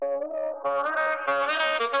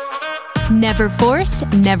Never forced,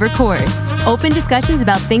 never coerced. Open discussions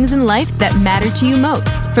about things in life that matter to you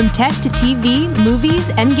most. From tech to TV, movies,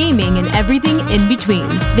 and gaming, and everything in between.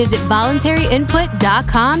 Visit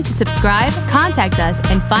voluntaryinput.com to subscribe, contact us,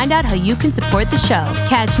 and find out how you can support the show.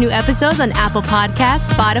 Catch new episodes on Apple Podcasts,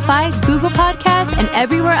 Spotify, Google Podcasts, and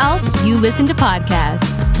everywhere else you listen to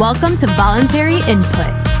podcasts. Welcome to Voluntary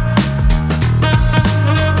Input.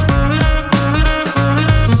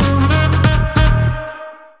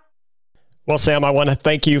 Well, Sam, I want to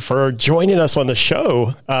thank you for joining us on the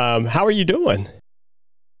show. How are you doing?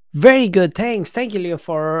 Very good. Thanks. Thank you, Leo,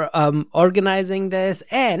 for organizing this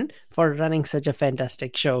and for running such a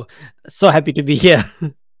fantastic show. So happy to be here.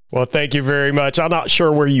 Well, thank you very much. I'm not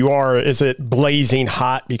sure where you are. Is it blazing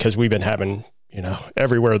hot? Because we've been having,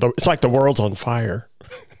 everywhere. It's like the world's on fire.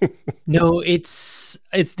 No, it's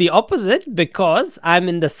the opposite because I'm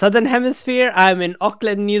in the southern hemisphere. I'm in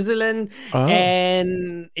Auckland, New Zealand,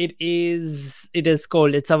 and it is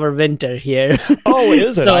cold. It's our winter here. Oh,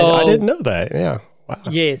 is it? I didn't know that. Yeah. Wow.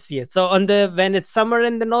 Yes. So when it's summer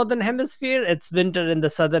in the northern hemisphere, it's winter in the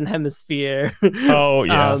southern hemisphere. Oh,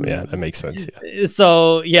 yeah, that makes sense. Yeah.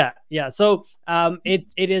 So So it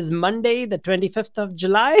is Monday, the 25th of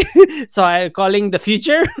July. So I'm calling the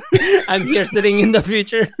future. I'm here sitting in the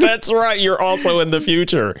future. That's right. You're also in the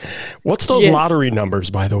future. What's those lottery numbers,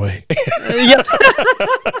 by the way? Yeah.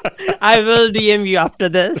 I will DM you after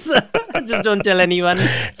this. Just don't tell anyone.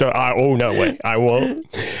 Oh, no way. I won't.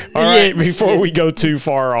 All right. Before we go too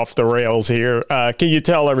far off the rails here, can you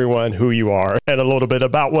tell everyone who you are and a little bit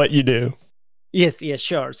about what you do? Yes,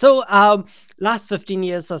 sure. So last 15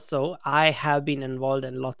 years or so, I have been involved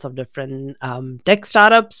in lots of different tech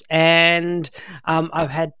startups, and I've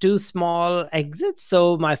had two small exits.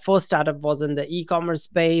 So my first startup was in the e-commerce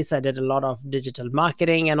space. I did a lot of digital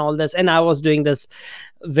marketing and all this, and I was doing this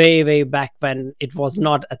way, way back when it was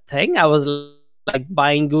not a thing. I was like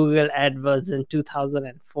buying Google AdWords in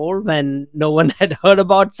 2004 when no one had heard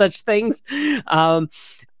about such things.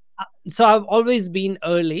 So I've always been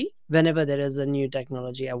early. Whenever there is a new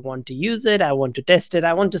technology, I want to use it. I want to test it.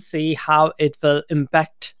 I want to see how it will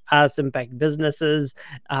impact us, impact businesses,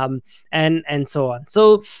 and so on.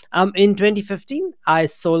 So in 2015, I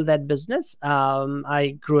sold that business.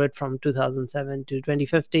 I grew it from 2007 to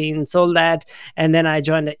 2015, sold that. And then I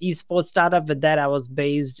joined an esports startup. With that, I was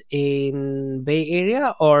based in Bay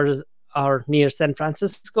Area or near San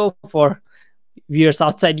Francisco for years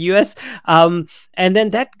outside US. And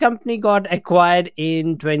then that company got acquired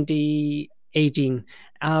in 2018.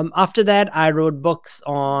 After that, I wrote books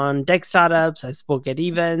on tech startups. I spoke at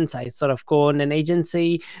events. I sort of co-owned an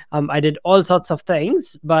agency. I did all sorts of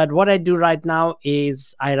things. But what I do right now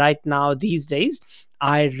is these days,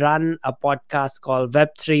 I run a podcast called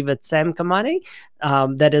Web3 with Sam Kamani.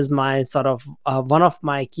 That is my sort of one of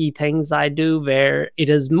my key things I do, where it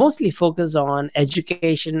is mostly focused on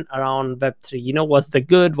education around Web3. What's the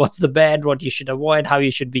good, what's the bad, what you should avoid, how you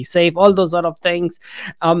should be safe, all those sort of things.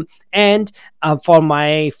 And for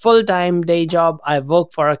my full-time day job, I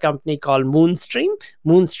work for a company called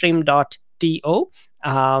moonstream.to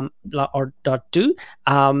or .to.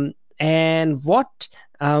 And what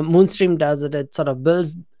Moonstream does it sort of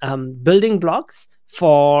builds building blocks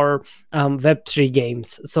for Web3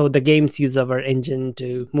 games. So the games use our engine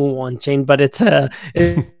to move on chain, but it's a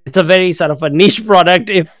very sort of a niche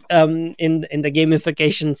product if in the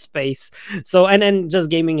gamification space. So and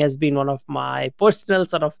just gaming has been one of my personal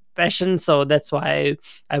sort of passions. So that's why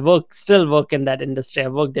I still work in that industry. I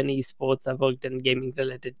worked in esports. I worked in gaming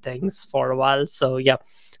related things for a while. So yeah.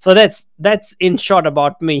 So that's in short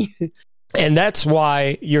about me. And that's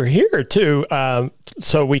why you're here too,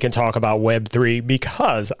 so we can talk about Web3,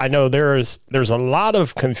 because I know there's a lot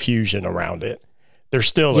of confusion around it. There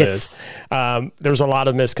still is. There's a lot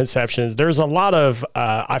of misconceptions. There's a lot of,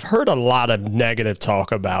 I've heard a lot of negative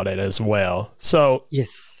talk about it as well. So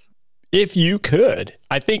if you could,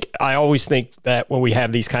 I always think that when we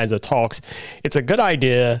have these kinds of talks, it's a good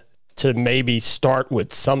idea to maybe start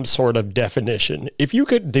with some sort of definition. If you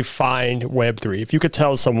could define Web3, if you could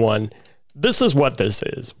tell someone, this is what this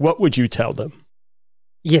is, what would you tell them?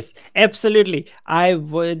 Yes, absolutely. I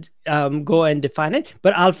would go and define it.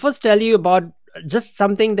 But I'll first tell you about just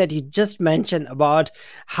something that you just mentioned about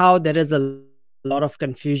how there is a lot of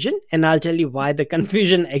confusion. And I'll tell you why the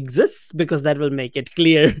confusion exists, because that will make it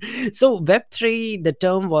clear. So Web3, the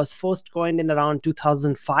term was first coined in around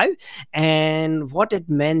 2005. And what it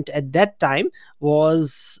meant at that time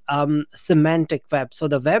was semantic web. So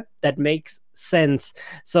the web that makes sense.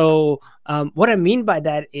 So what I mean by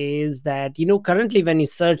that is that, currently when you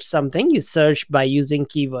search something, you search by using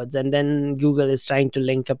keywords, and then Google is trying to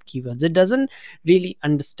link up keywords. It doesn't really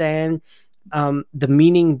understand the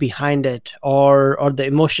meaning behind it, or the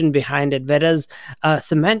emotion behind it. Whereas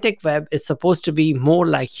semantic web is supposed to be more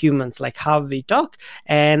like humans, like how we talk,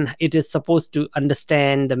 and it is supposed to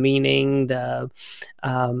understand the meaning,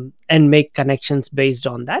 and make connections based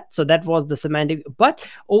on that. So that was the semantic. But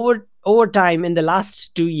over time, in the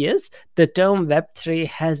last 2 years, the term Web3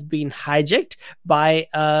 has been hijacked by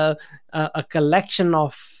a collection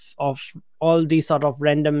of all these sort of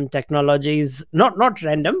random technologies, not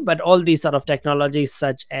random, but all these sort of technologies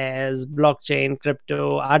such as blockchain,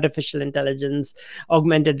 crypto, artificial intelligence,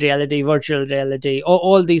 augmented reality, virtual reality.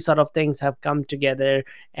 All these sort of things have come together,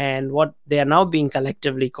 and what they are now being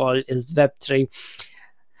collectively called is Web3.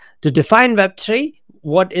 To define Web3,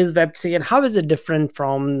 what is Web3 and how is it different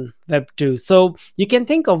from Web2? So you can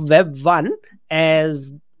think of Web1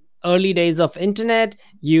 as early days of internet.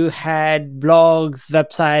 You had blogs,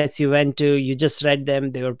 websites you went to, you just read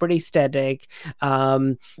them, they were pretty static,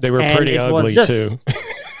 They were and pretty it was ugly too.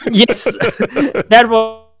 just, yes, that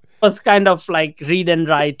was kind of like read and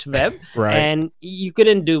write web, Right. and you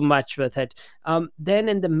couldn't do much with it. Then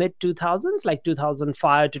in the mid 2000s, like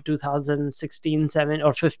 2005 to 2016, 7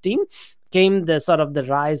 or 15, came the sort of the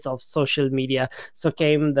rise of social media. So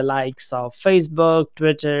came the likes of Facebook,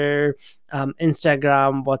 Twitter,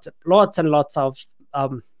 Instagram, WhatsApp, lots and lots of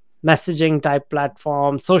messaging type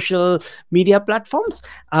platforms, social media platforms,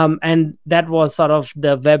 and that was sort of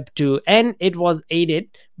the Web 2, and it was aided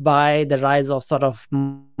by the rise of sort of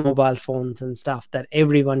mobile phones and stuff, that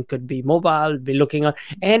everyone could be mobile, be looking on.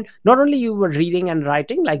 And not only you were reading and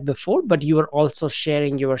writing like before, but you were also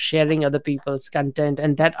sharing, other people's content,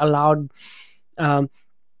 and that allowed um,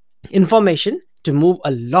 information to move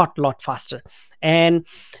a lot faster. And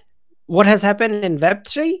what has happened in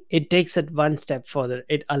Web3, it takes it one step further.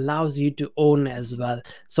 It allows you to own as well.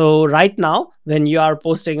 So right now, when you are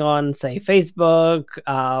posting on, say, Facebook,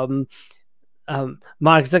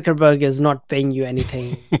 Mark Zuckerberg is not paying you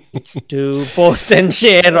anything to post and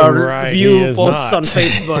share or Right, he view is posts not. on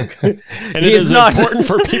Facebook. And He it is not. important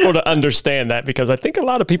for people to understand that, because I think a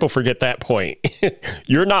lot of people forget that point.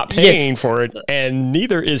 You're not paying Yes. for it, and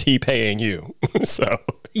neither is he paying you. So,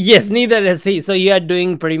 Yes, neither is he. So you are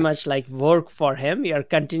doing pretty much like work for him. You are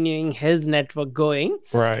continuing his network going,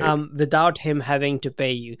 right. without him having to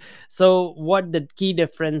pay you. So what the key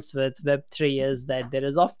difference with Web3 is that there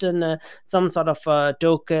is often some sort of a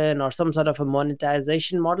token or some sort of a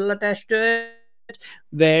monetization model attached to it,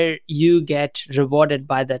 where you get rewarded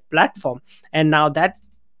by that platform. And now that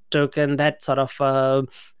token, that sort of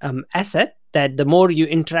asset, that the more you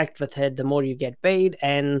interact with it, the more you get paid.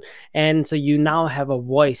 And so you now have a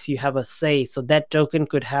voice, you have a say. So that token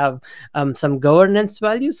could have some governance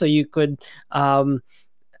value. So you could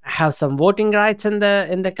have some voting rights in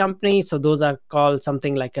the company. So those are called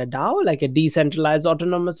something like a DAO, like a decentralized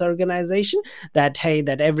autonomous organization. That, hey,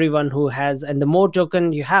 that everyone who has, and the more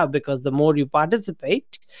token you have, because the more you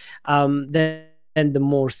participate, then the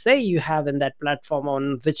more say you have in that platform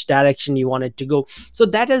on which direction you want it to go. So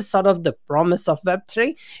that is sort of the promise of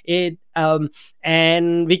Web3. It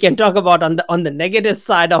And we can talk about on the negative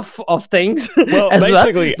side of things Well, as well.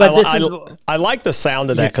 basically, But this is, I like the sound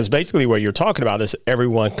of that, yes, because basically what you're talking about is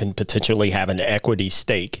everyone can potentially have an equity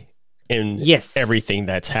stake in yes, everything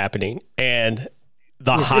that's happening. And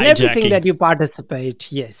the yes, in everything hijacking, that you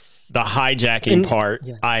participate. Yes, the hijacking in part,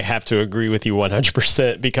 yeah, I have to agree with you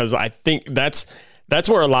 100%, because I think that's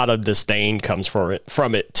where a lot of disdain comes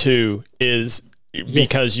from it too, is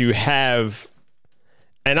because yes, you have,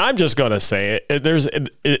 and I'm just going to say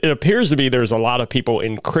it appears to be there's a lot of people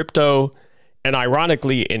in crypto and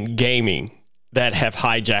ironically in gaming that have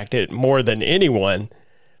hijacked it more than anyone.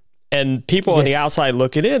 And people on the yes. outside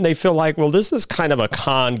looking in, they feel like, well, this is kind of a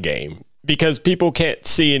con game, because people can't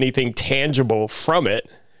see anything tangible from it.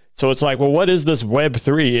 So it's like, well, what is this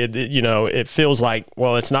Web3? It feels like,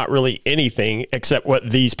 well, it's not really anything except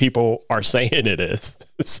what these people are saying it is.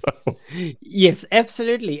 So, Yes,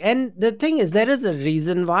 absolutely. And the thing is, there is a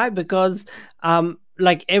reason why, because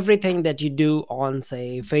like everything that you do on,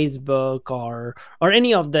 say, Facebook or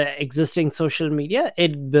any of the existing social media,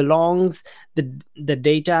 it belongs, the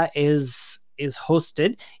data is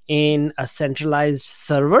hosted in a centralized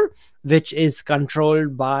server, which is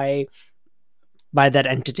controlled by that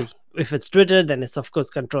entity. If it's Twitter, then it's of course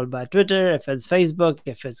controlled by Twitter. If it's Facebook,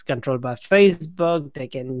 if it's controlled by Facebook, they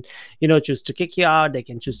can, choose to kick you out. They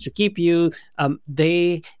can choose to keep you.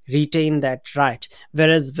 They retain that right.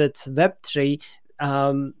 Whereas with Web3,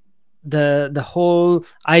 the whole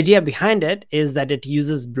idea behind it is that it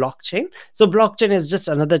uses blockchain. So blockchain is just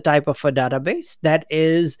another type of a database that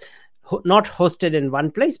is not hosted in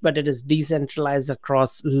one place, but it is decentralized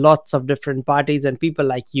across lots of different parties and people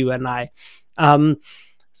like you and I. um,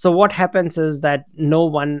 so what happens is that no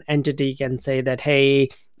one entity can say that, hey,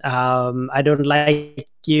 I don't like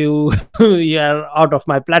you, you're out of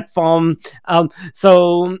my platform.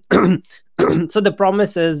 So so the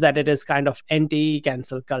promise is that it is kind of anti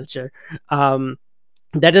cancel culture.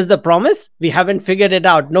 That is the promise. We haven't figured it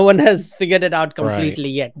out. No one has figured it out Right. completely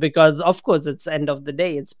yet, because of course it's end of the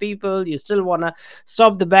day, it's people. You still want to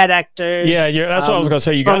stop the bad Yeah, actors that's what I was going to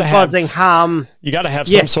say. from causing harm. You got to have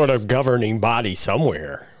some sort of Yes. governing body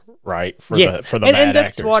somewhere, right? Yes. For the And bad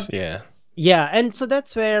that's actors. what, Yeah. yeah, and so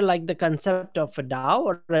that's where like the concept of a DAO,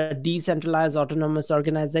 or a decentralized autonomous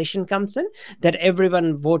organization, comes in. That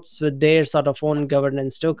everyone votes with their sort of own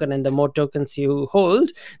governance token, and the more tokens you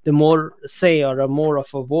hold, the more say or a more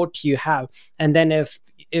of a vote you have. And then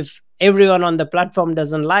if everyone on the platform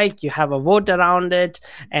doesn't like, you have a vote around it,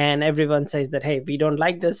 and everyone says that, hey, we don't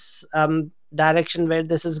like this direction where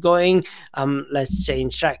this is going, let's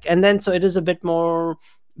change track. And then so it is a bit more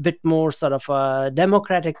sort of a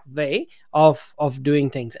democratic way of doing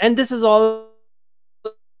things. And this is all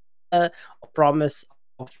the promise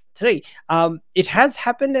of Web3. It has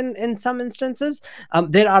happened in some instances.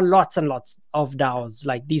 There are lots and lots of DAOs,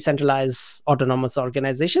 like decentralized autonomous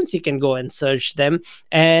organizations. You can go and search them,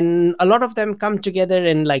 and a lot of them come together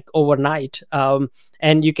in like overnight.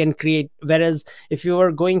 And you can create. Whereas if you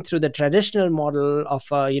were going through the traditional model of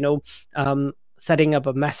setting up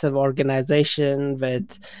a massive organization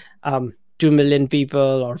with 2 million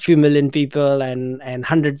people or few million people, and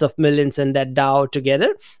hundreds of millions in that DAO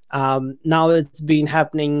together. Now it's been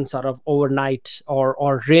happening sort of overnight,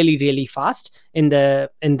 or really really fast in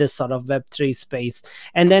this sort of Web3 space.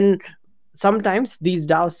 And then sometimes these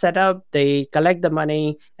DAOs set up, they collect the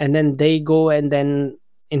money, and then they go and then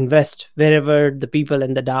invest wherever the people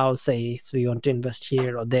in the DAO say, so we want to invest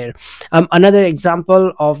here or there. Another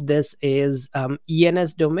example of this is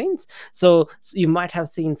ENS domains. So you might have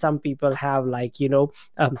seen some people have like,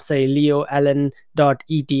 say leoallen.eth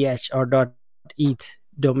or .eth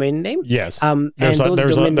domain name. Yes. And those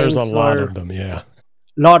domain There's a names lot were of them. Yeah.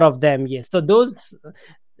 lot of them, yes. So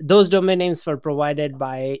those domain names were provided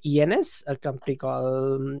by ENS, a company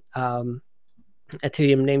called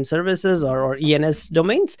Ethereum Name Services, or ENS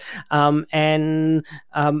domains. And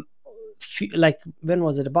like, when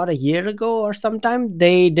was it? About a year ago or sometime,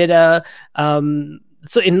 they did a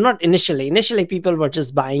not initially people were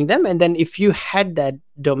just buying them, and then if you had that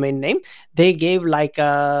domain name, they gave like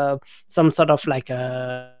some sort of like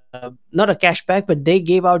a, not a cashback, but they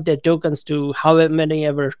gave out their tokens to however many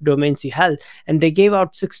ever domains you held, and they gave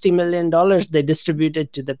out $60 million. They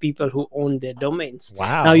distributed to the people who own their domains.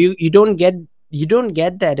 Wow. Now you don't get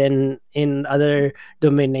that in other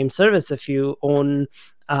domain name service. If you own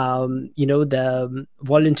the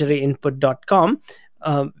voluntaryinput.com,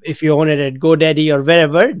 if you own it at GoDaddy or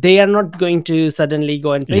wherever, they are not going to suddenly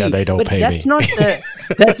go and pay Yeah, you. they don't But pay that's me. not the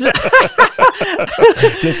that's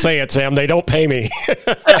Just say it, Sam. They don't pay me.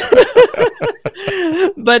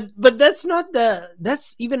 but that's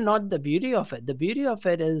even not the beauty of it. The beauty of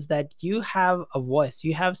it is that you have a voice,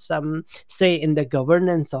 you have some say in the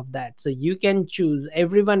governance of that. So you can choose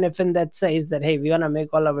everyone. If in that says that, hey, we want to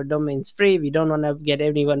make all our domains free, we don't want to get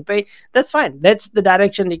anyone pay, that's fine. That's the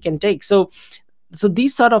direction you can take. So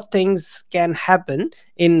these sort of things can happen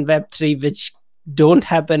in Web3, which don't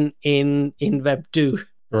happen in Web2.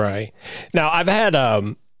 Right. Now I've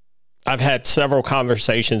had several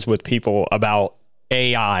conversations with people about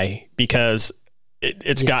AI, because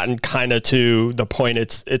it's Yes. gotten kind of to the point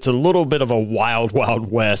it's a little bit of a wild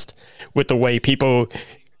west with the way people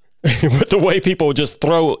just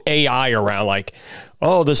throw AI around, like,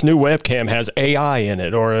 oh, this new webcam has AI in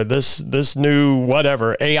it, or this new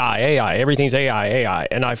whatever, AI, everything's AI.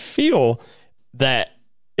 And I feel that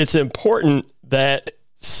it's important that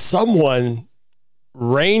someone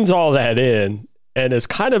reins all that in and is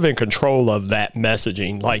kind of in control of that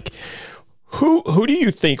messaging. Like, who do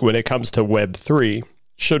you think, when it comes to Web3,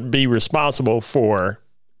 should be responsible for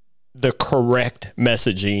the correct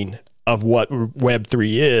messaging of what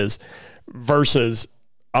Web3 is versus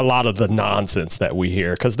a lot of the nonsense that we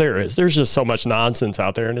hear? Because there's just so much nonsense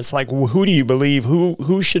out there, and it's like, who do you believe?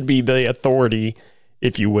 Who should be the authority,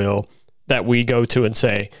 if you will, that we go to and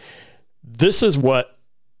say, this is what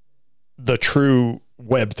the true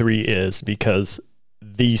Web3 is, because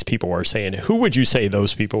these people are saying it? Who would you say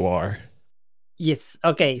those people are? Yes.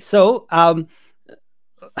 Okay. So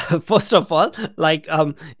first of all, like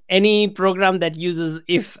any program that uses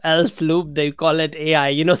if else loop, they call it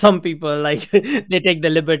AI. Some people like they take the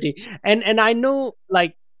liberty, and I know,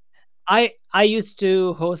 like, I used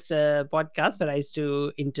to host a podcast where I used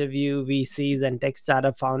to interview VCs and tech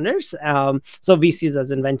startup founders. So VCs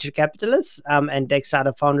as in venture capitalists, and tech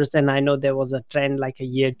startup founders. And I know there was a trend like a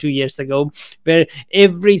year, 2 years ago, where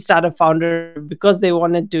every startup founder, because they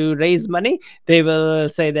wanted to raise money, they will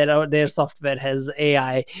say that their software has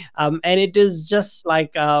AI, and it is just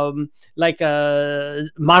like a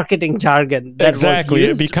marketing jargon that was Exactly. It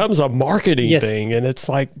used. becomes a marketing Yes. thing. And it's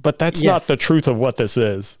like, but that's not the Yes. truth of what this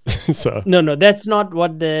is. So, No, that's not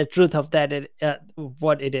what the truth of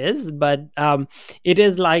what it is, but it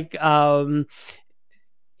is like,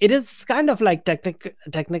 it is kind of like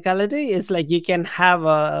technicality. It's like you can have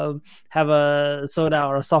a soda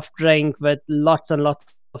or a soft drink with lots and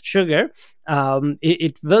lots of sugar.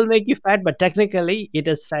 It will make you fat, but technically it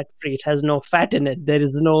is fat free. It has no fat in it. There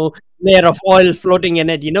is no layer of oil floating in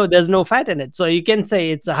it. There's no fat in it. So you can say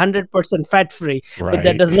it's 100% fat free, but that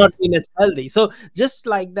right. does not mean it's healthy. So just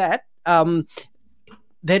like that,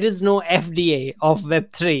 there is no FDA of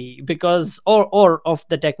Web3, because or of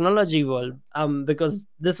the technology world, because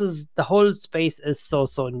this is the whole space is so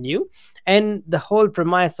new, and the whole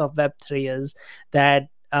premise of Web3 is that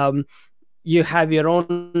you have your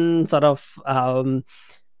own sort of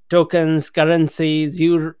tokens, currencies.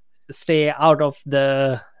 You stay out of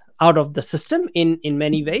the system in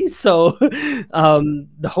many ways. So the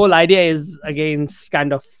whole idea is against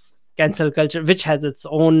kind of cancel culture, which has its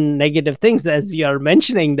own negative things, as you're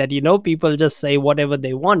mentioning, that people just say whatever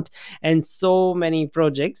they want. And so many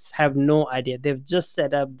projects have no idea. They've just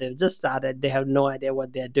set up, they've just started, they have no idea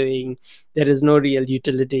what they're doing. There is no real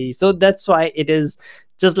utility. So that's why it is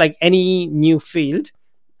just like any new field.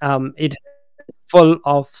 It is full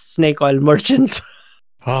of snake oil merchants.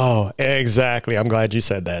 Oh, exactly. I'm glad you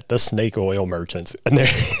said that. The snake oil merchants. And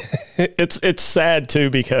it's sad too,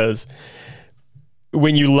 because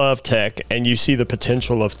when you love tech and you see the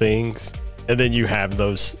potential of things, and then you have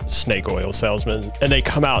those snake oil salesmen and they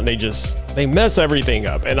come out and they mess everything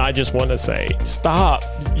up. And I just want to say, stop.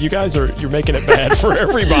 You're making it bad for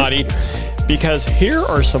everybody, because here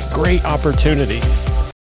are some great opportunities.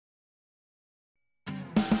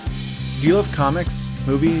 Do you love comics,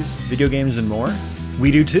 movies, video games, and more?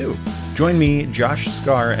 We do too. Join me, Josh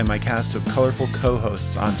Scar, and my cast of colorful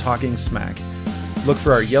co-hosts on Talking Smack. Look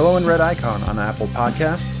for our yellow and red icon on Apple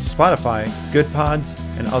Podcasts, Spotify, Good Pods,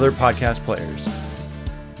 and other podcast players.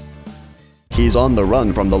 He's on the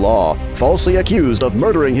run from the law, falsely accused of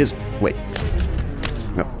murdering his... Wait.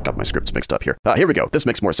 Oh, got my scripts mixed up here. Here we go. This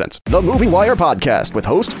makes more sense. The Movie Wire Podcast with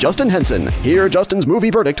host Justin Henson. Hear Justin's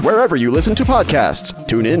movie verdict wherever you listen to podcasts.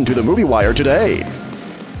 Tune in to The Movie Wire today.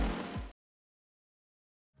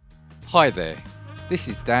 Hi there. This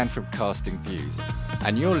is Dan from Casting Views,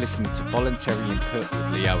 and you're listening to Voluntary Input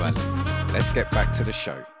with Leo Allen. Let's get back to the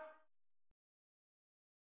show.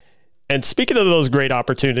 And speaking of those great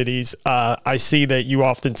opportunities, I see that you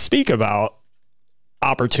often speak about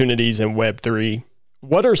opportunities in Web3.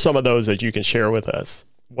 What are some of those that you can share with us?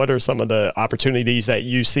 What are some of the opportunities that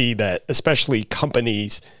you see that especially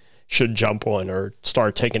companies should jump on or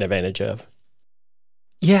start taking advantage of?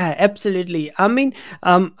 Yeah, absolutely. I mean,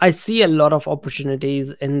 I see a lot of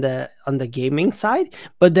opportunities on the gaming side,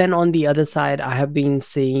 but then on the other side, I have been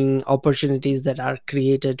seeing opportunities that are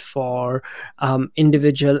created for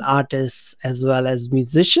individual artists as well as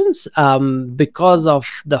musicians, because of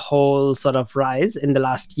the whole sort of rise in the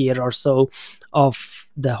last year or so of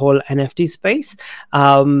the whole NFT space.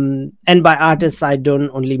 And by artists, I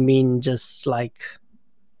don't only mean just like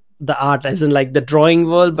the art as in like the drawing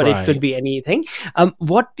world, but it could Right. be anything.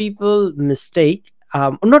 What people mistake,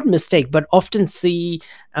 not mistake, but often see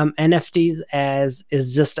NFTs as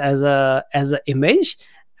is just as a image,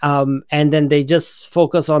 and then they just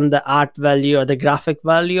focus on the art value or the graphic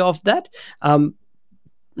value of that.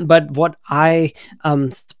 But what I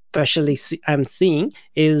especially I'm seeing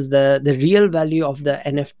is the real value of the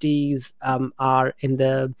NFTs are in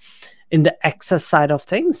the access side of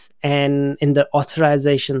things and in the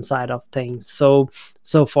authorization side of things. So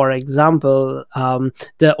for example,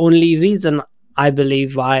 the only reason I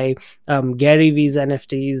believe why Gary Vee's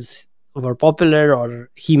NFTs were popular or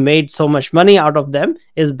he made so much money out of them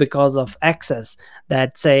is because of access.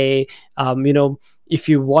 That say, if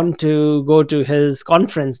you want to go to his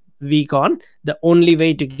conference VCon, the only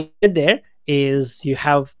way to get there is you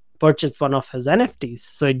have purchased one of his NFTs.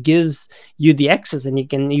 So it gives you the access, and you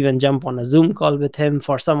can even jump on a Zoom call with him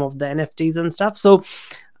for some of the NFTs and stuff. So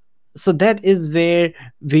so that is where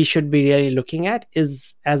we should be really looking at,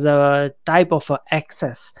 is as a type of a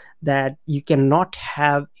access that you cannot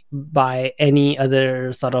have by any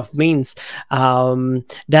other sort of means.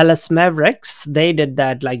 Dallas Mavericks, they did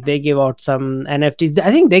that. Like, they gave out some NFTs.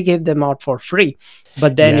 I think they gave them out for free.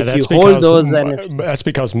 But then Yeah, if you hold those NFTs, that's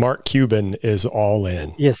because Mark Cuban is all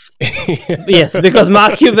in. yes, yes, because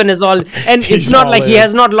Mark Cuban is all, and it's He's not all like he in.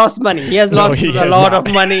 has not lost money. He has No, lost he a has lot not.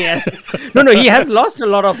 of money. And, no, he has lost a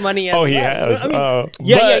lot of money as Oh, well. he has. I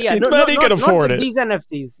mean, But he can not afford with it. these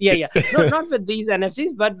NFTs. Not with these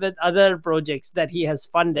NFTs, but with other projects that he has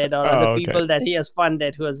funded, or other Oh, okay. people that he has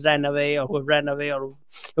funded who has ran away, or who ran away, or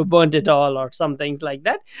who burnt it all, or some things like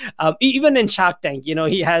that. Even in Shark Tank,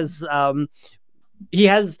 he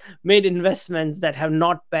has made investments that have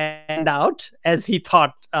not panned out as he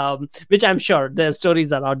thought, which I'm sure the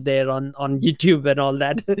stories are out there on YouTube and all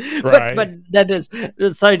that. But Right. that is,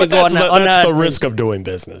 sorry to But go on that's a the risk of doing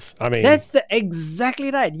business. I mean, that's the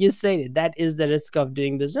exactly right. You said it. That is the risk of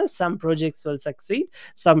doing business. Some projects will succeed,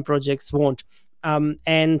 some projects won't.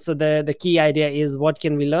 And so the key idea is, what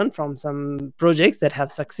can we learn from some projects that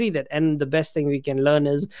have succeeded? And the best thing we can learn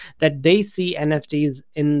is that they see NFTs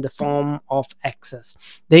in the form of access.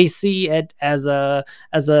 They see it as a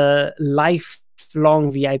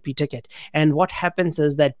lifelong VIP ticket. And what happens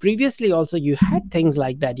is that previously also you had things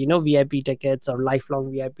like that, VIP tickets or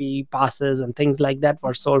lifelong VIP passes and things like that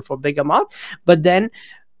were sold for big amount. But then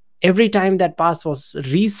every time that pass was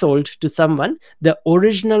resold to someone, the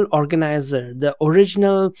original organizer, the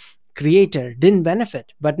original creator didn't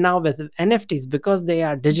benefit. But now with NFTs, because they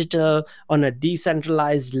are digital on a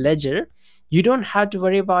decentralized ledger, you don't have to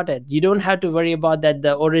worry about it. You don't have to worry about that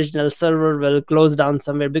the original server will close down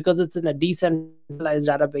somewhere, because it's in a decentralized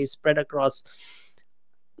database spread across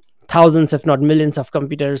thousands, if not millions, of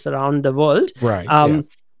computers around the world. right. um,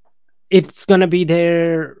 it's going to be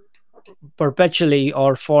there perpetually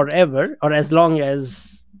or forever, or as long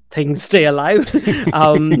as things stay alive.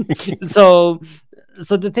 um, so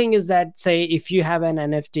so the thing is that, say, if you have an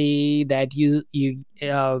NFT that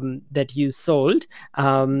you sold,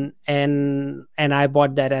 and I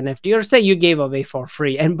bought that NFT, or say you gave away for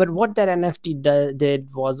free, and but what that NFT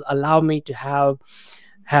did was allow me to have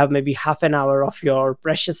maybe half an hour of your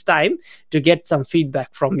precious time to get some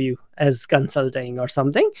feedback from you as consulting or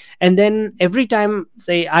something. And then every time,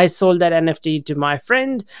 say, I sold that NFT to my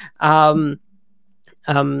friend,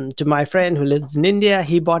 to my friend who lives in India,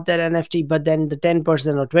 he bought that NFT, but then the 10%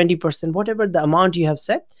 or 20%, whatever the amount you have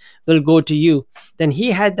set, will go to you. Then he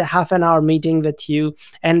had the half an hour meeting with you,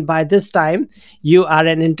 and by this time, you are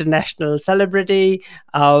an international celebrity.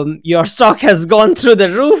 Your stock has gone through the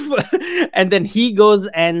roof, and then he goes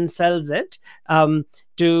and sells it.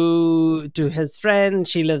 To his friend.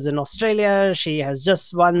 She lives in Australia. She has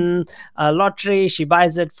just won a lottery. She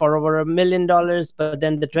buys it for over $1 million, but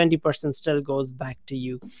then the 20% still goes back to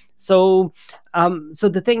you. So so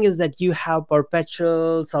the thing is that you have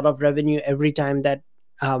perpetual sort of revenue every time that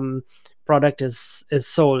product is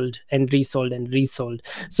sold and resold and resold.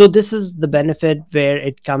 So this is the benefit where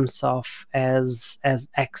it comes off as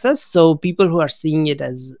access. So people who are seeing it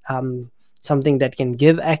as something that can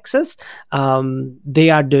give access, they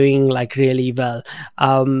are doing like really well.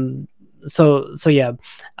 So yeah,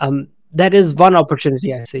 that is one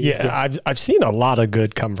opportunity I see. Yeah, I've seen a lot of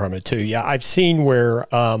good come from it too. Yeah, I've seen where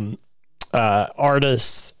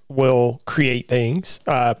artists will create things,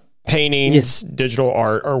 paintings, Yes. digital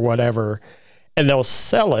art, or whatever, and they'll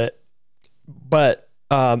sell it, but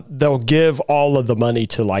they'll give all of the money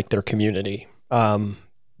to like their community.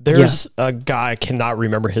 There's a guy, I cannot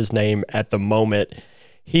remember his name at the moment.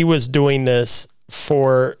 He was doing this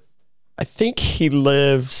for, I think he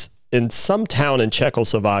lives in some town in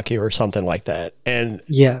Czechoslovakia or something like that. And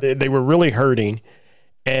they were really hurting.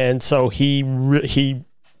 And so he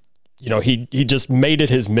just made it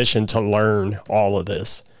his mission to learn all of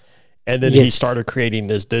this. And then he started creating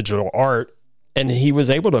this digital art, and he was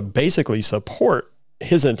able to basically support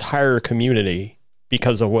his entire community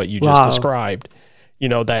because of what you just described.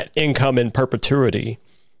 That income in perpetuity.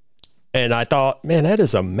 And I thought, man, that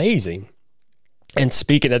is amazing. And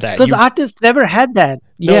speaking of that, because artists never had that.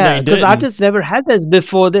 Because artists never had this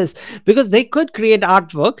before this, because they could create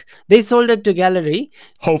artwork. They sold it to gallery.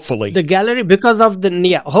 Hopefully. The gallery, because of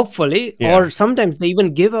hopefully, or sometimes they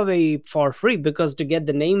even give away for free because to get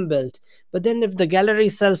the name built. But then if the gallery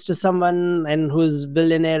sells to someone and who's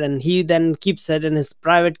billionaire, and he then keeps it in his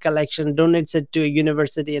private collection, donates it to a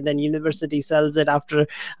university, and then university sells it after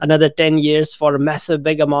another 10 years for a massive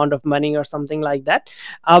big amount of money or something like that,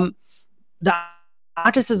 the artist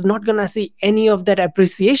artist is not going to see any of that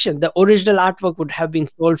appreciation. The original artwork would have been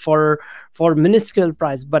sold for minuscule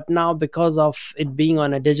price, but now, because of it being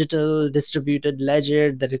on a digital distributed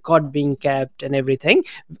ledger, the record being kept and everything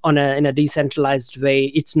in a decentralized way,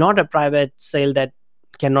 it's not a private sale that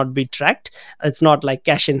cannot be tracked. It's not like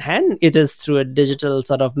cash in hand. It is through a digital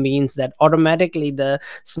sort of means that automatically the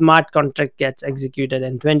smart contract gets executed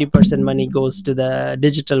and 20% money goes to the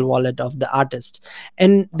digital wallet of the artist.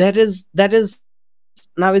 And that is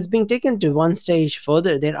now it's being taken to one stage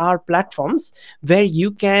further. There are platforms where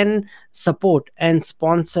you can support and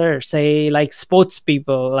sponsor, say, like sports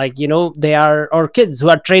people, like, they are, or kids who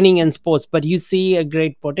are training in sports, but you see a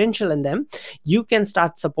great potential in them. You can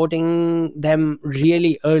start supporting them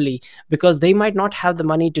really early, because they might not have the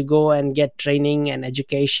money to go and get training and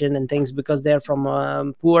education and things, because they're from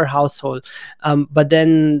a poor household. But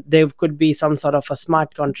then there could be some sort of a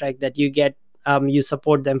smart contract that you get. You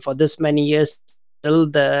support them for this many years till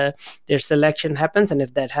their selection happens, and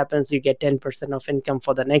if that happens, you get 10% of income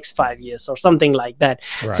for the next 5 years or something like that.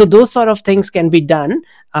 Right. So those sort of things can be done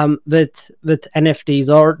with NFTs,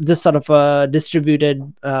 or this sort of a distributed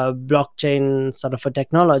blockchain sort of a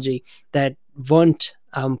technology that weren't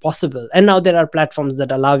possible. And now there are platforms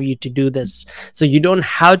that allow you to do this, so you don't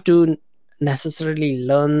have to necessarily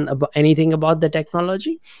learn about anything about the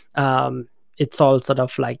technology. It's all sort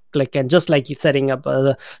of like and just like you setting up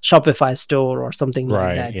a Shopify store or something like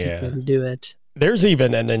Right, that, yeah. you can do it. There's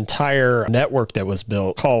even an entire network that was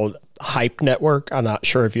built called Hype Network. I'm not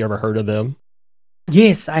sure if you ever heard of them.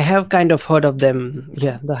 Yes, I have kind of heard of them.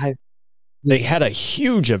 Yeah, the Hype. They had a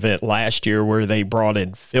huge event last year where they brought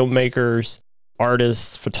in filmmakers,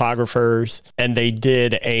 artists, photographers, and they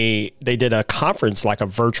did a conference, like a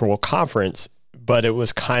virtual conference, but it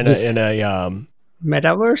was kind of in a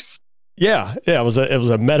metaverse. Yeah, it was a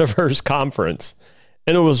metaverse conference,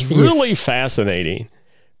 and it was really fascinating.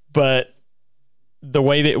 But the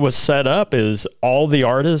way that it was set up is all the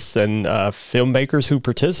artists and filmmakers who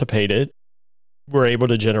participated were able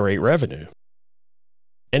to generate revenue,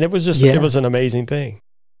 and it was just it was an amazing thing.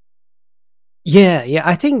 Yeah,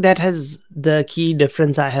 I think that has the key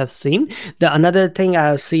difference I have seen. The another thing I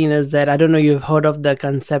have seen is that, I don't know, you've heard of the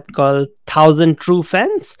concept called 1,000 true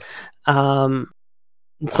fans.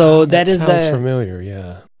 So that is sounds familiar.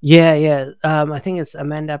 Yeah. I think it's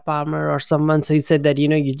Amanda Palmer or someone. So he said that,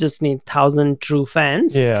 you just need 1,000 true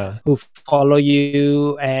fans who follow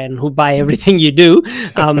you and who buy everything you do.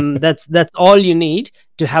 That's all you need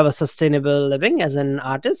to have a sustainable living as an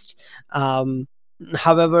artist.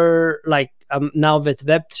 However, now with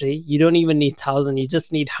Web3, you don't even need 1,000. You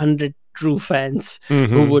just need 100 true fans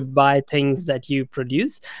who would buy things that you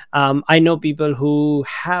produce. I know people who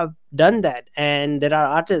have done that, and there are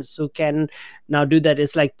artists who can now do that.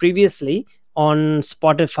 It's like previously on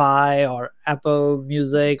Spotify or Apple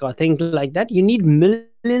Music or things like that, you need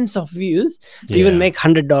millions of views to even make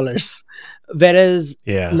 $100. Whereas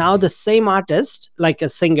now the same artist, like a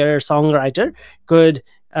singer, songwriter, could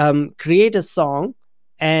create a song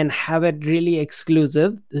and have it really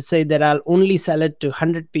exclusive. Say that I'll only sell it to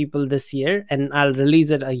 100 people this year, and I'll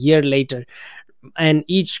release it a year later, and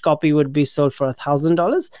each copy would be sold for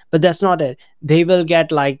 $1,000. But that's not it. They will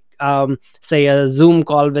get say a Zoom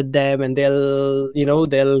call with them, and they'll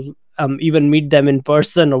even meet them in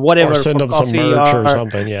person or whatever, or send them some merch or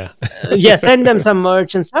something. Send them some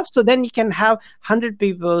merch and stuff. So then you can have 100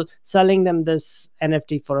 people selling them this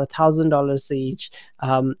NFT for $1,000 each.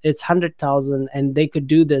 It's 100,000, and they could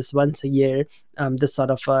do this once a year, this sort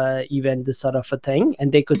of event, this sort of a thing,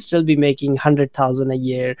 and they could still be making 100,000 a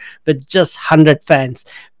year with just 100 fans.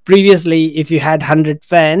 Previously, if you had 100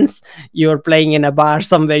 fans, you were playing in a bar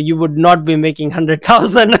somewhere, you would not be making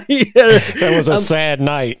 100,000 a year. That was a sad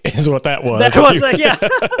night, is what that was. That was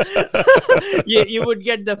you would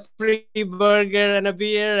get the free burger and a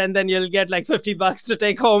beer, and then you'll get like $50 to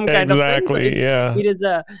take home, kind of thing. Exactly. Yeah. It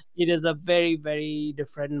is a very, very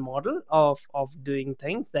different model of doing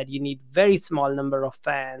things, that you need very small number of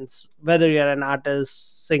fans, whether you're an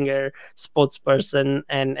artist, singer, sports person,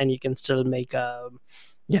 and you can still make a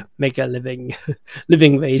living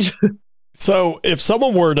wage. So if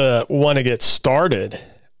someone were to want to get started,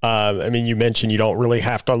 you mentioned you don't really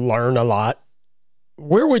have to learn a lot.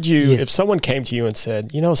 Where would you, if someone came to you and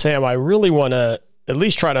said, Sam, I really want to at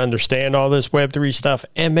least try to understand all this Web3 stuff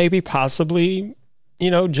and maybe possibly,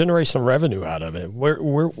 generate some revenue out of it.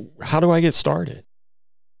 How do I get started?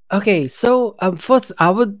 Okay. So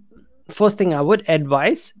first thing I would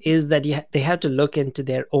advise is that they have to look into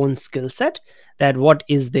their own skill set. that what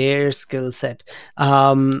is their skill set.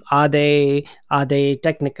 Are they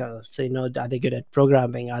technical? So, are they good at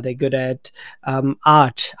programming? Are they good at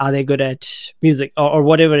art? Are they good at music, or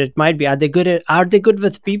whatever it might be? Are they good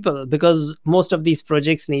with people? Because most of these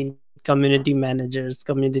projects need community managers,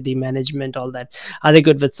 community management, all that. Are they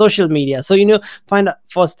good with social media? So, find out,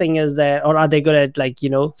 first thing is that, or are they good at, like,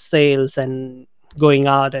 sales and going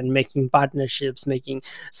out and making partnerships, making.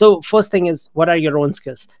 So first thing is, what are your own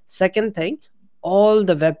skills? Second thing, all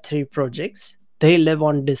the web3 projects, they live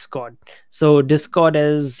on Discord. So Discord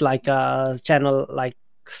is like a channel like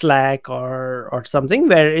Slack or something,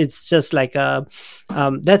 where it's just like a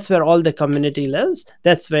that's where all the community lives.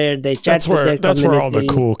 That's where they chat with their That's community. where all the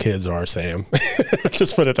cool kids are, Sam.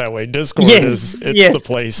 Just put it that way. Discord Yes, it's yes, the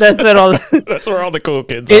place. that's where all That's where all the cool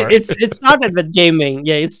kids are. it started with gaming.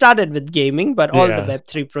 Yeah, it started with gaming, but all the Yeah.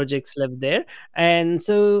 web3 projects live there. And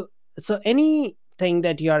so anything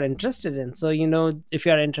that you are interested in. So, if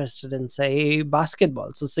you are interested in, say,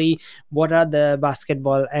 basketball, so see what are the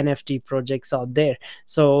basketball NFT projects out there.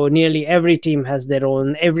 So nearly every team has their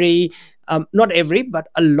own. Not every, but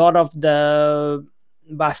a lot of the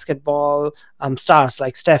basketball stars,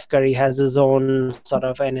 like Steph Curry has his own sort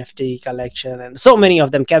of NFT collection, and so many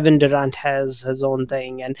of them. Kevin Durant has his own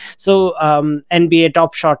thing, and so NBA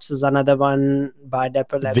Top Shots is another one by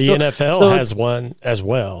Dapper Labs. The NFL has one as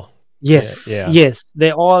well. Yes, Yeah. yes,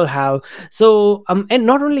 they all have. So and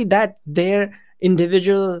not only that, their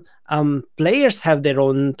individual players have their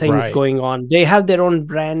own things Right. going on. They have their own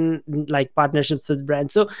brand, like partnerships with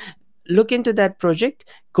brands. So look into that project.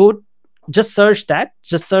 Just search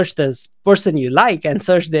this person you like and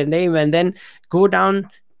search their name, and then go down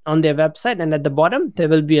on their website, and at the bottom there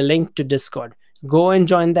will be a link to Discord. Go and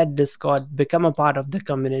join that Discord, become a part of the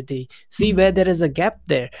community, see where there is a gap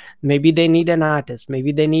there. Maybe they need an artist,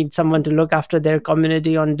 maybe they need someone to look after their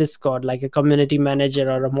community on Discord, like a community manager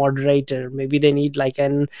or a moderator. Maybe they need like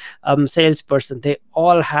an salesperson. They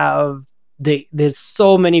all have there's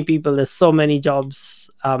so many people, there's so many jobs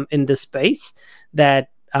in this space that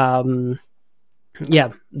that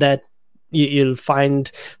you'll find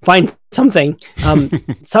something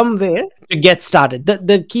somewhere to get started.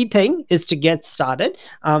 The key thing is to get started,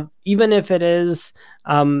 even if it is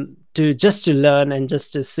to learn and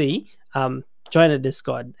just to see. Join a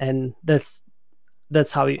Discord, and that's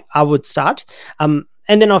how I would start. And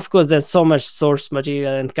then, of course, there's so much source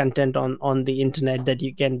material and content on the internet that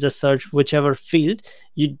you can just search whichever field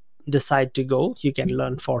you decide to go. You can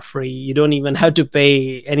learn for free. You don't even have to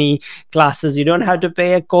pay any classes. You don't have to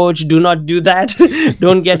pay a coach. Do not do that.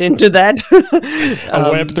 Don't get into that. A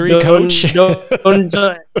Web3 coach. Don't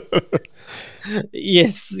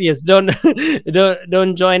yes,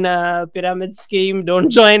 don't join a pyramid scheme.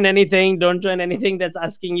 Don't join anything that's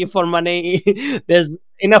asking you for money. There's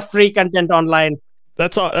enough free content online.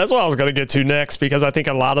 That's what I was going to get to next, because I think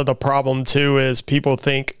a lot of the problem too is people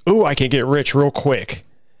think, "Ooh, I can get rich real quick."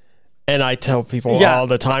 And I tell people all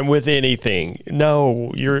the time, with anything,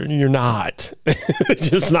 no, you're not. It's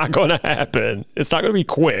just not going to happen. It's not going to be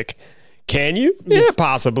quick. Can you? Yes. Yeah,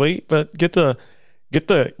 possibly, but get the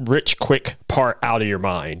rich quick part out of your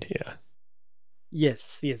mind. Yeah.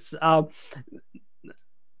 Yes.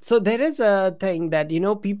 So there is a thing that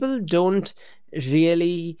people don't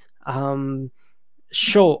really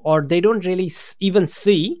show, or they don't really even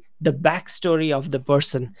see the backstory of the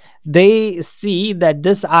person. They see that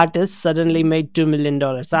this artist suddenly made $2 million.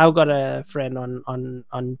 I've got a friend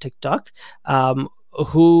on TikTok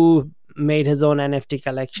who made his own NFT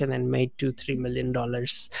collection and made $2-3 million.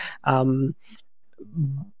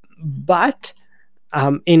 But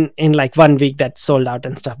in like 1 week that sold out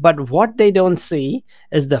and stuff. But what they don't see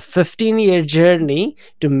is the 15-year journey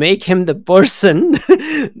to make him the person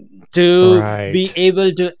to be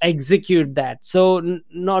able to execute that. So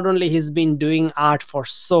not only he's been doing art for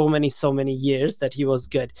so many years that he was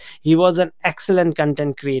good, he was an excellent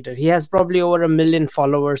content creator. He has probably over 1 million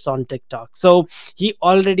followers on TikTok. So he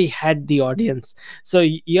already had the audience. So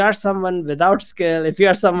you are someone without skill, if you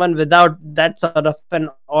are someone without that sort of an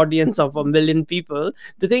audience of 1 million people,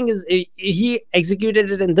 the thing is, he executed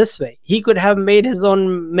it in this way. He could have made his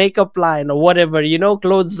own makeup line or whatever,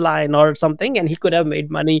 clothes line or something, and he could have made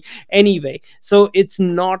money anyway. So it's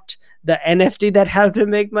not the NFT that helped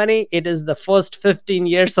him make money. It is the first 15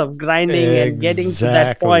 years of grinding and getting to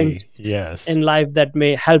that point in life that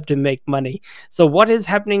may help him make money. So what is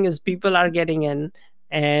happening is people are getting in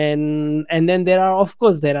and then there are, of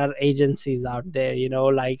course, there are agencies out there,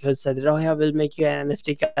 like who said, oh yeah, we'll make you an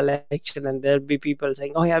NFT collection, and there'll be people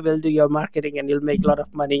saying, oh yeah, we'll do your marketing and you'll make a lot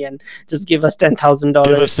of money, and just give us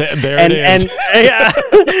 $10,000. There it is. Yeah,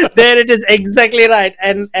 there it is, exactly right.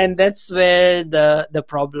 And that's where the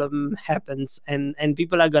problem happens, and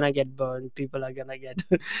people are gonna get burned, people are gonna get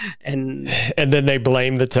and then they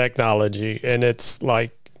blame the technology, and it's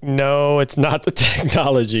like, no, it's not the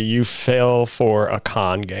technology. You fell for a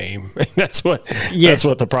con game. That's what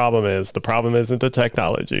the problem is. The problem isn't the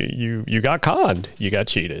technology. You got conned. You got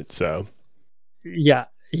cheated. So yeah.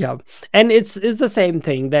 And it's the same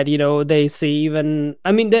thing that they see. Even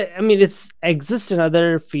it's exists in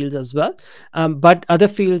other fields as well, but other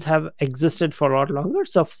fields have existed for a lot longer.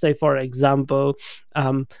 So say, for example,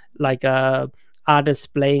 like a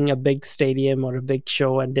artist playing a big stadium or a big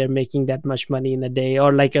show, and they're making that much money in a day,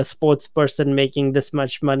 or like a sports person making this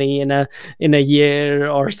much money in a year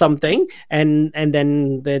or something, and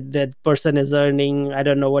then that person is earning, I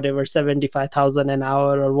don't know, whatever, 75,000 an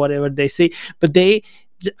hour or whatever they see, but they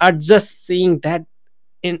are just seeing that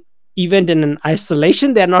in event in an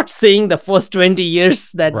isolation. They're not seeing the first 20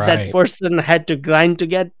 years that that person had to grind to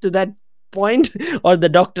get to that point, or the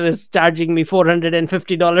doctor is charging me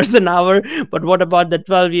 $450 an hour, but what about the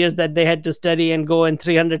 12 years that they had to study and go in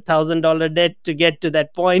 $300,000 debt to get to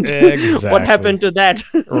that point? Exactly. What happened to that?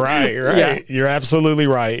 Right. Yeah. You're absolutely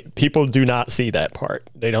right. People do not see that part.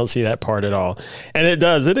 They don't see that part at all. And it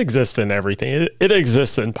exists in everything. It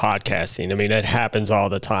exists in podcasting. I mean, it happens all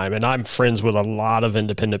the time, and I'm friends with a lot of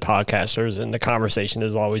independent podcasters, and the conversation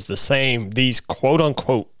is always the same. These quote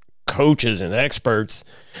unquote coaches and experts,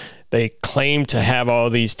 they claim to have all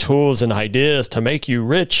these tools and ideas to make you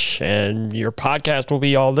rich, and your podcast will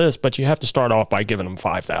be all this, but you have to start off by giving them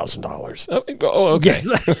 $5,000. Oh, okay.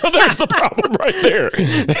 Yes. There's the problem right there.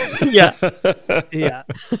 Yeah.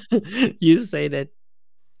 You say that.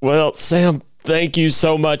 Well, Sam, thank you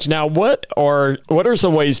so much. Now, what are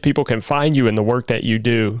some ways people can find you in the work that you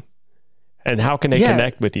do, and how can they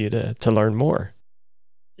connect with you to learn more?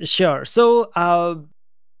 Sure. So,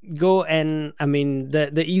 go and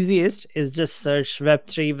the easiest is just search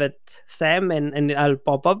Web3 with Sam, and I'll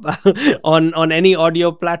pop up on any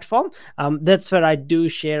audio platform. That's where I do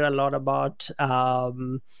share a lot about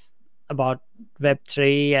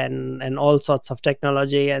Web3 and all sorts of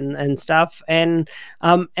technology and stuff, and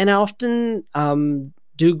I often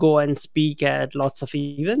do go and speak at lots of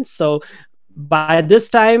events. So by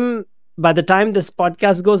the time this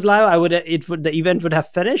podcast goes live, the event would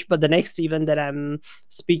have finished. But the next event that I'm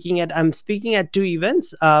speaking at two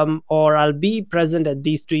events, or I'll be present at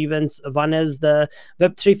these two events. One is the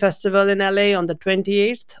Web3 Festival in LA on the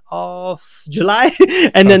 28th of July,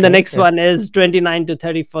 and then the next one is 29th to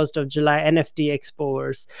 31st of July, NFT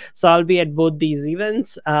Explorers. So I'll be at both these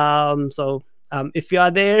events. If you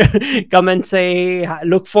are there, come and say,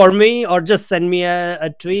 look for me, or just send me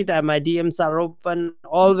a tweet. My DMs are open,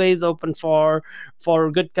 always open for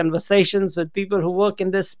good conversations with people who work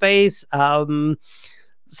in this space. You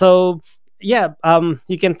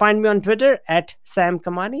can find me on Twitter at Sam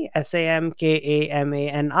Kamani,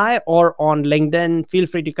 SAMKAMANI, or on LinkedIn. Feel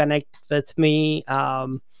free to connect with me.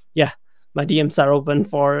 My DMs are open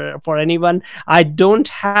for anyone. I don't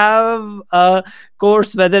have a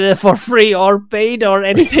course, whether for free or paid or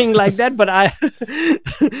anything like that, but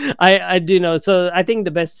I do know. So I think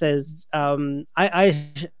the best is I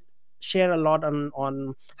share a lot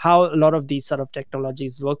on how a lot of these sort of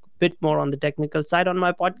technologies work, a bit more on the technical side on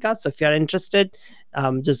my podcast. So if you're interested,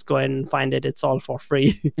 just go and find it. It's all for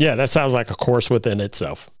free. Yeah, that sounds like a course within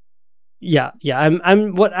itself. Yeah.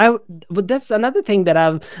 But that's another thing that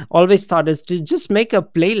I've always thought, is to just make a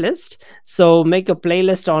playlist. So make a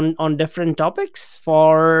playlist on different topics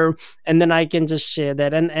and then I can just share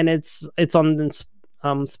that, and it's on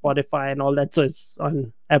Spotify and all that. So it's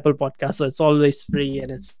on Apple Podcasts. So it's always free,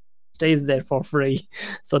 and it stays there for free.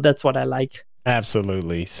 So that's what I like.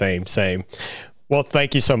 Absolutely. Same. Well,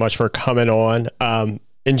 thank you so much for coming on.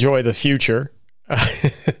 Enjoy the future.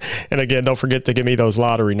 And again, don't forget to give me those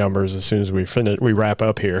lottery numbers as soon as we wrap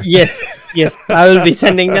up here. Yes, I will be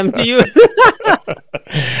sending them to you.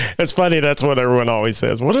 It's funny, that's what everyone always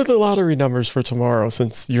says. What are the lottery numbers for tomorrow,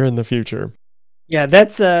 since you're in the future? Yeah,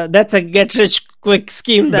 that's a get rich quick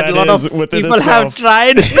scheme that a lot of people have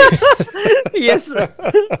tried. Yes.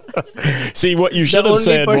 See, what you should have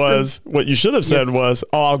said was,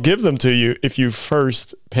 oh, I'll give them to you if you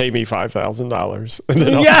first pay me $5,000. And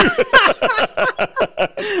then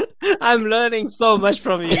I'm learning so much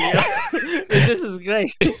from you. This is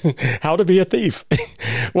great. How to be a thief.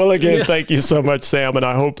 Well, again, thank you so much, Sam. And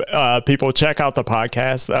I hope people check out the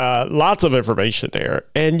podcast. Lots of information there.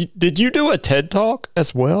 And did you do a TED Talk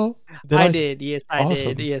as well? I did. Yes, I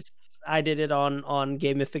Awesome. did. Yes. I did it on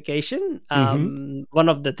gamification. One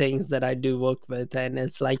of the things that I do work with, and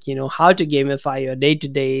it's like, how to gamify your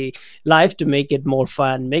day-to-day life to make it more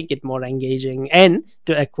fun, make it more engaging, and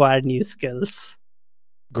to acquire new skills.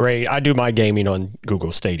 Great. I do my gaming on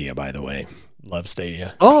Google Stadia, by the way. Love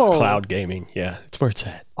Stadia. Oh. Cloud gaming. Yeah, it's where it's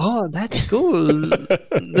at. Oh, that's cool.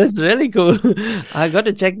 That's really cool. I got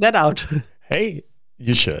to check that out. Hey,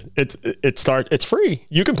 you should. It's free.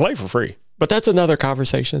 You can play for free. But that's another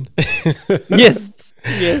conversation. Yes.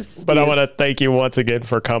 But I want to thank you once again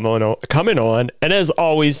for coming on. And as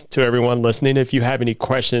always, to everyone listening, if you have any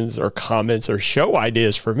questions or comments or show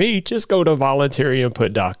ideas for me, just go to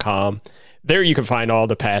voluntaryinput.com. There you can find all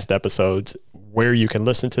the past episodes, where you can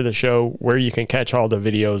listen to the show, where you can catch all the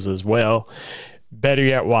videos as well. Better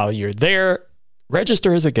yet, while you're there,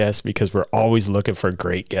 register as a guest because we're always looking for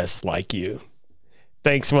great guests like you.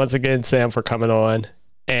 Thanks once again, Sam, for coming on.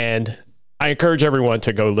 And I encourage everyone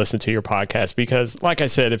to go listen to your podcast because, like I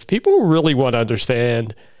said, if people really want to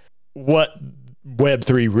understand what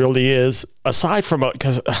Web3 really is, aside from,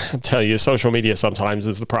 because I'm telling you, social media sometimes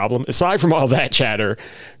is the problem. Aside from all that chatter,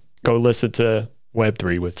 go listen to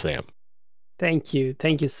Web3 with Sam. Thank you.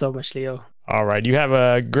 Thank you so much, Leo. All right. You have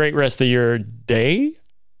a great rest of your day.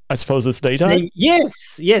 I suppose it's daytime?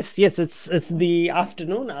 Yes. It's the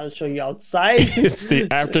afternoon. I'll show you outside. It's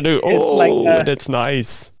the afternoon. And it's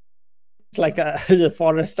nice. It's like a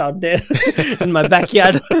forest out there in my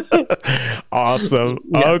backyard. Awesome.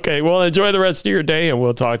 Yeah. Okay. Well, enjoy the rest of your day and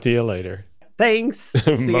we'll talk to you later. Thanks.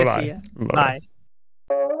 See ya. Bye. Bye.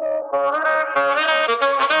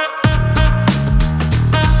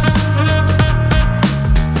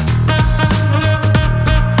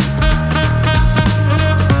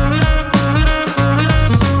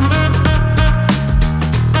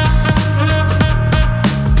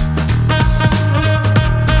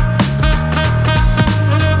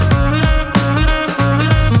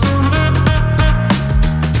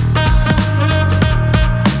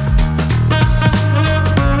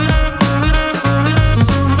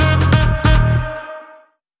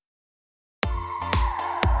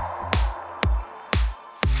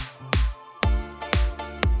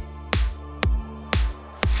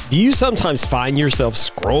 Do you sometimes find yourself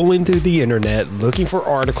scrolling through the internet looking for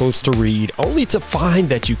articles to read only to find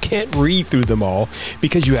that you can't read through them all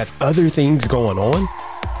because you have other things going on?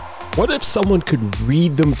 What if someone could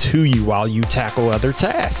read them to you while you tackle other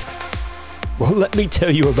tasks? Well, let me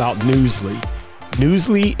tell you about Newsly.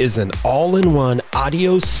 Newsly is an all-in-one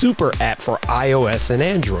audio super app for iOS and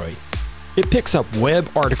Android. It picks up web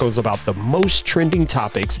articles about the most trending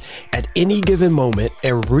topics at any given moment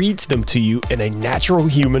and reads them to you in a natural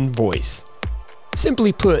human voice.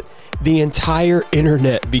 Simply put, the entire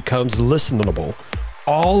internet becomes listenable,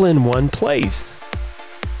 all in one place.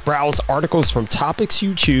 Browse articles from topics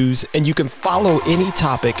you choose, and you can follow any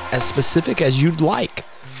topic as specific as you'd like.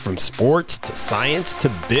 From sports to science to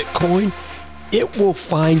Bitcoin, it will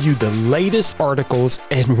find you the latest articles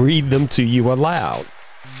and read them to you aloud.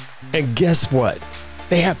 And guess what?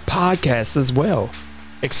 They have podcasts as well.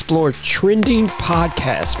 Explore trending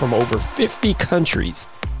podcasts from over 50 countries.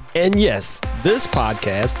 And yes, this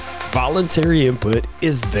podcast, Voluntary Input,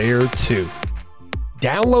 is there too.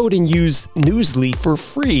 Download and use Newsly for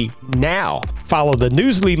free now. Follow the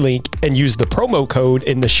Newsly link and use the promo code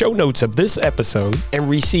in the show notes of this episode and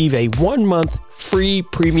receive a 1-month free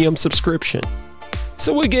premium subscription.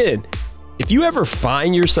 So again, if you ever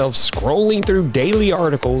find yourself scrolling through daily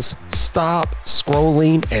articles, stop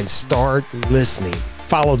scrolling and start listening.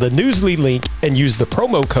 Follow the Newsly link and use the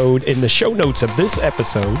promo code in the show notes of this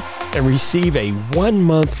episode and receive a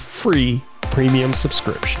 1-month free premium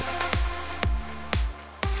subscription.